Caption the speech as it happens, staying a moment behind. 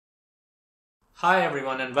Hi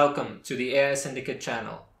everyone and welcome to the AISyndicate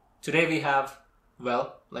channel. Today we have,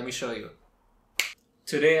 let me show you.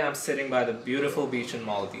 Today I'm sitting by the beautiful beach in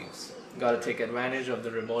Maldives. Gotta take advantage of the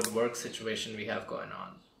remote work situation we have going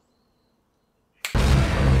on.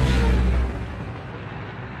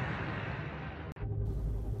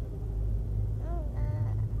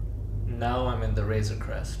 Now I'm in the Razor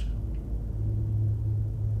Crest.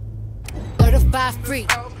 Certified free,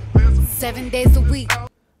 7 days a week.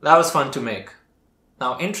 That was fun to make.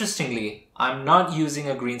 Now interestingly, I'm not using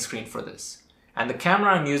a green screen for this. And the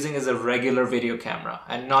camera I'm using is a regular video camera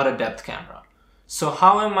and not a depth camera. So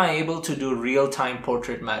how am I able to do real-time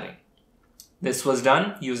portrait matting? This was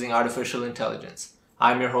done using artificial intelligence.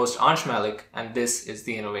 I'm your host Ansh Malik and this is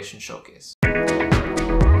the Innovation Showcase.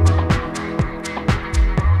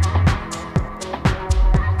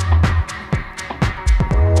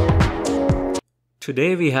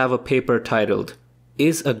 Today we have a paper titled,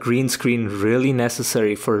 "Is a green screen really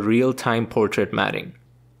necessary for real-time portrait matting?"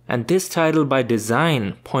 And this title by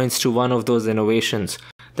design points to one of those innovations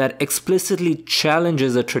that explicitly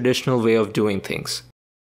challenges a traditional way of doing things.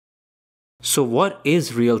 So what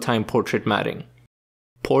is real-time portrait matting?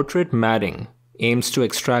 Portrait matting aims to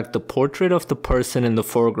extract the portrait of the person in the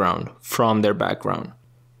foreground from their background.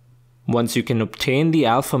 Once you can obtain the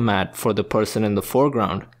alpha matte for the person in the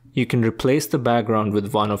foreground, you can replace the background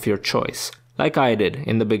with one of your choice, like I did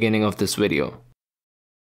in the beginning of this video.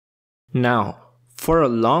 Now, for a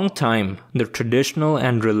long time, the traditional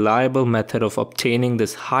and reliable method of obtaining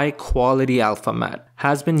this high quality alpha matte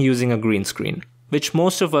has been using a green screen, which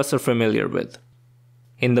most of us are familiar with.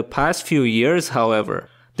 In the past few years, however,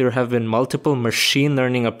 there have been multiple machine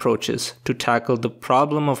learning approaches to tackle the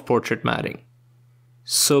problem of portrait matting.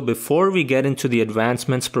 So before we get into the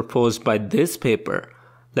advancements proposed by this paper,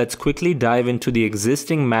 let's quickly dive into the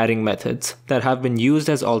existing matting methods that have been used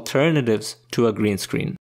as alternatives to a green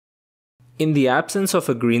screen. In the absence of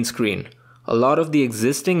a green screen, a lot of the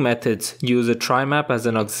existing methods use a trimap as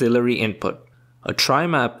an auxiliary input. A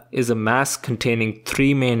trimap is a mask containing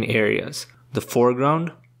three main areas: the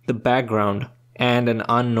foreground, the background, and an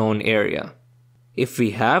unknown area. If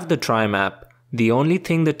we have the trimap, the only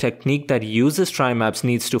thing the technique that uses trimaps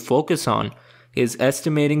needs to focus on is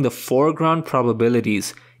estimating the foreground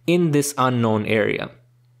probabilities in this unknown area.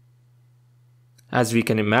 As we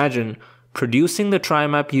can imagine, producing the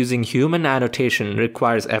trimap using human annotation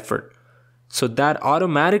requires effort, so that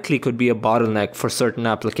automatically could be a bottleneck for certain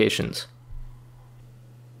applications.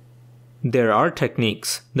 There are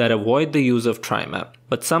techniques that avoid the use of trimap,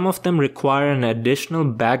 but some of them require an additional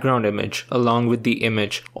background image along with the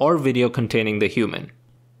image or video containing the human.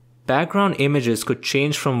 Background images could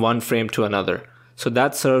change from one frame to another, so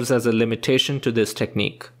that serves as a limitation to this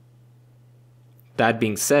technique. That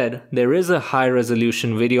being said, there is a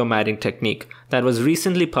high-resolution video matting technique that was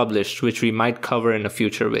recently published which we might cover in a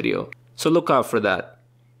future video, so look out for that.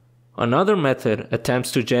 Another method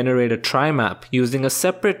attempts to generate a trimap using a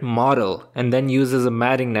separate model and then uses a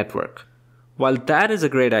matting network. While that is a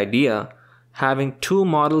great idea, having two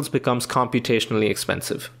models becomes computationally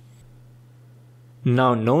expensive.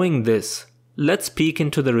 Now knowing this, let's peek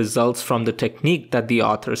into the results from the technique that the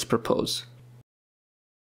authors propose.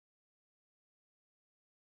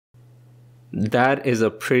 That is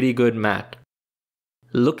a pretty good matte.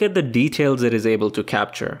 Look at the details it is able to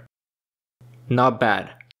capture. Not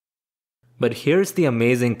bad. But here's the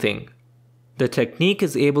amazing thing. The technique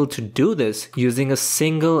is able to do this using a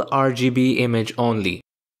single RGB image only.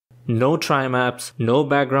 No trimaps, no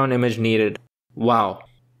background image needed. Wow.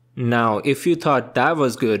 Now, if you thought that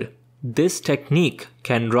was good, this technique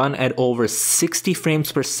can run at over 60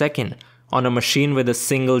 frames per second on a machine with a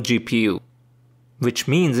single GPU, which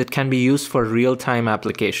means it can be used for real-time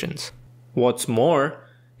applications. What's more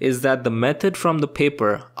is that the method from the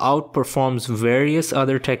paper outperforms various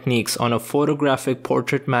other techniques on a photographic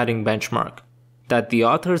portrait matting benchmark that the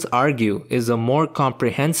authors argue is a more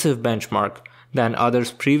comprehensive benchmark than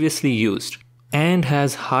others previously used and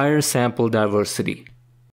has higher sample diversity.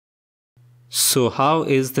 So how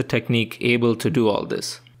is the technique able to do all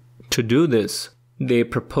this? To do this, they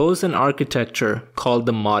propose an architecture called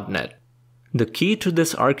the MODNet. The key to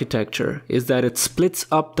this architecture is that it splits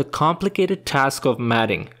up the complicated task of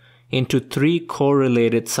matting into three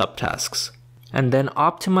correlated subtasks, and then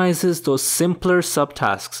optimizes those simpler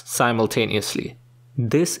subtasks simultaneously.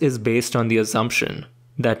 This is based on the assumption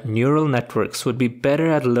that neural networks would be better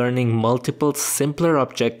at learning multiple simpler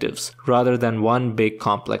objectives rather than one big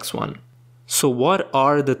complex one. So what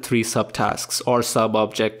are the three subtasks or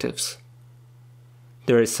sub-objectives?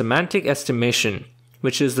 There is semantic estimation,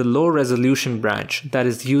 which is the low-resolution branch that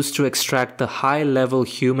is used to extract the high-level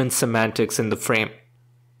human semantics in the frame.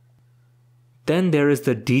 Then there is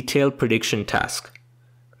the detail prediction task.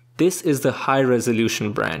 This is the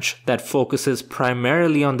high-resolution branch that focuses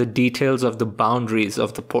primarily on the details of the boundaries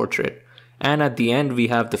of the portrait. And at the end we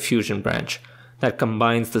have the fusion branch that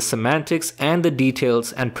combines the semantics and the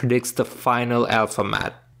details and predicts the final alpha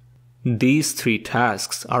matte. These three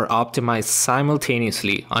tasks are optimized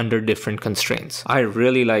simultaneously under different constraints. I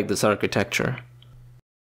really like this architecture.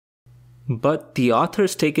 But the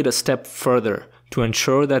authors take it a step further to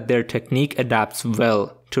ensure that their technique adapts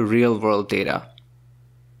well to real-world data.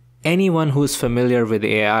 Anyone who is familiar with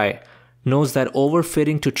AI knows that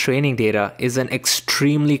overfitting to training data is an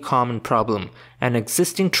extremely common problem, and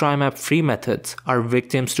existing trimap-free methods are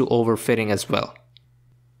victims to overfitting as well.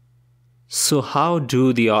 So how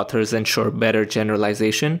do the authors ensure better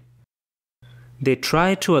generalization? They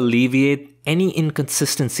try to alleviate any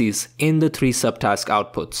inconsistencies in the three subtask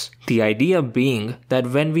outputs. The idea being that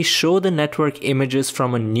when we show the network images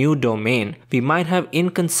from a new domain, we might have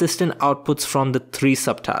inconsistent outputs from the three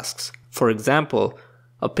subtasks. For example,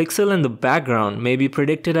 a pixel in the background may be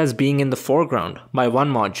predicted as being in the foreground by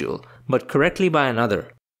one module, but correctly by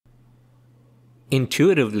another.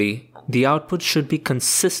 Intuitively, the output should be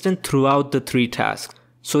consistent throughout the three tasks,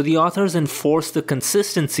 so the authors enforce the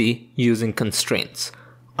consistency using constraints.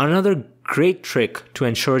 Another great trick to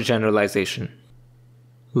ensure generalization.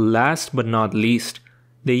 Last but not least,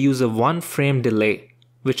 they use a 1-frame delay,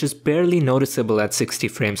 which is barely noticeable at 60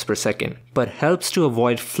 frames per second, but helps to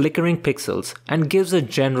avoid flickering pixels and gives a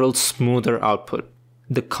general smoother output.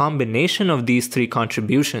 The combination of these three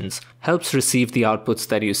contributions helps receive the outputs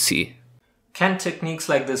that you see. Can techniques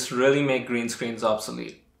like this really make green screens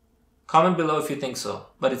obsolete? Comment below if you think so,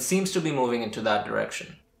 but it seems to be moving into that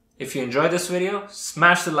direction. If you enjoyed this video,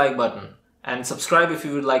 smash the like button and subscribe if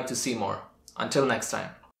you would like to see more. Until next time.